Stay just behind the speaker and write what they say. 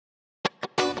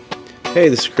Hey,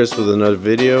 this is Chris with another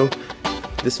video.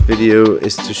 This video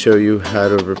is to show you how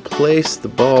to replace the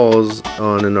balls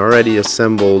on an already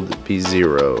assembled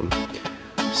BZero.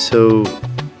 So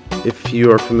if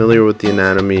you are familiar with the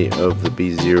anatomy of the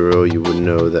BZero, you would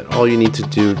know that all you need to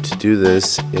do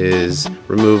this is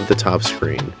remove the top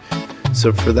screen.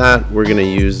 So for that, we're going to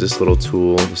use this little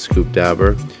tool, the scoop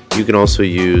dabber. You can also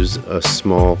use a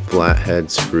small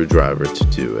flathead screwdriver to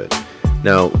do it.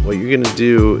 Now what you're going to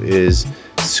do is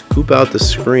scoop out the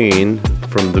screen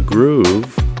from the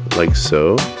groove like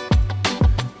so,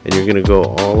 and you're going to go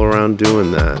all around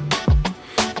doing that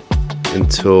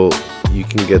until you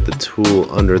can get the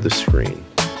tool under the screen.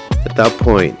 At that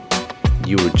point,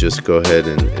 you would just go ahead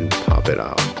and pop it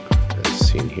out as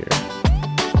seen here.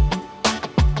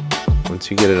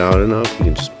 Once you get it out enough, you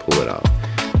can just pull it out.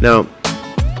 Now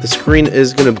the screen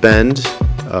is going to bend,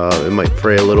 it might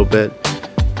fray a little bit,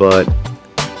 but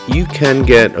you can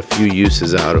get a few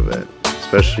uses out of it,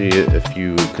 especially if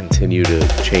you continue to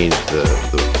change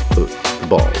the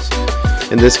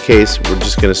balls. In this case, we're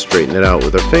just going to straighten it out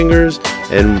with our fingers,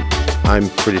 and I'm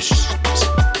pretty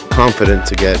confident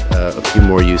to get a few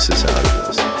more uses out of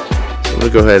this. So I'm going to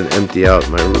go ahead and empty out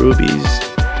my rubies,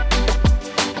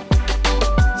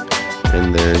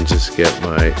 and then just get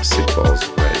my stick balls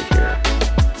ready here.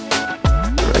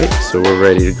 Alright, so we're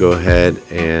ready to go ahead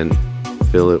and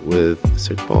fill it with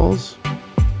stick balls.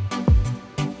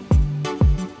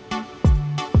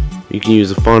 You can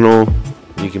use a funnel,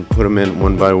 you can put them in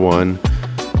one by one.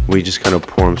 We just kind of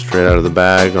pour them straight out of the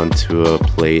bag onto a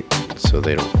plate so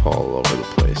they don't fall all over the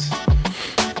place.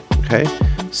 Okay,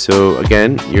 so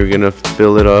again, you're gonna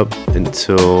fill it up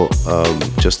until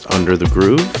just under the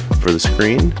groove for the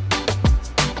screen.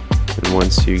 And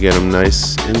once you get them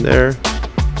nice in there,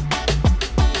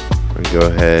 go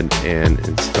ahead and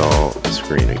install the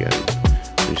screen again.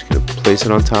 You're just going to place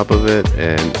it on top of it,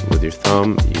 and with your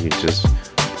thumb you can just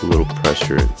put a little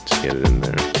pressure to get it in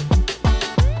there.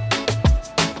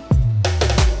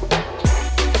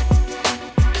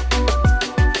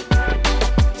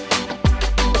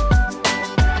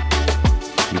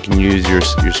 You can use your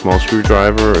small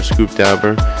screwdriver or scoop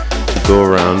dabber to go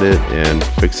around it and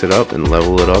fix it up and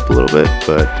level it up a little bit,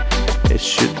 but it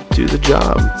should do the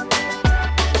job.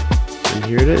 And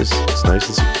here it is. It's nice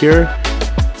and secure.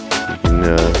 You can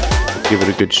give it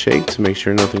a good shake to make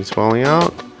sure nothing's falling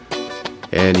out,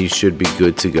 and you should be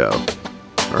good to go.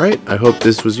 Alright, I hope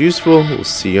this was useful. We'll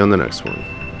see you on the next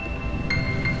one.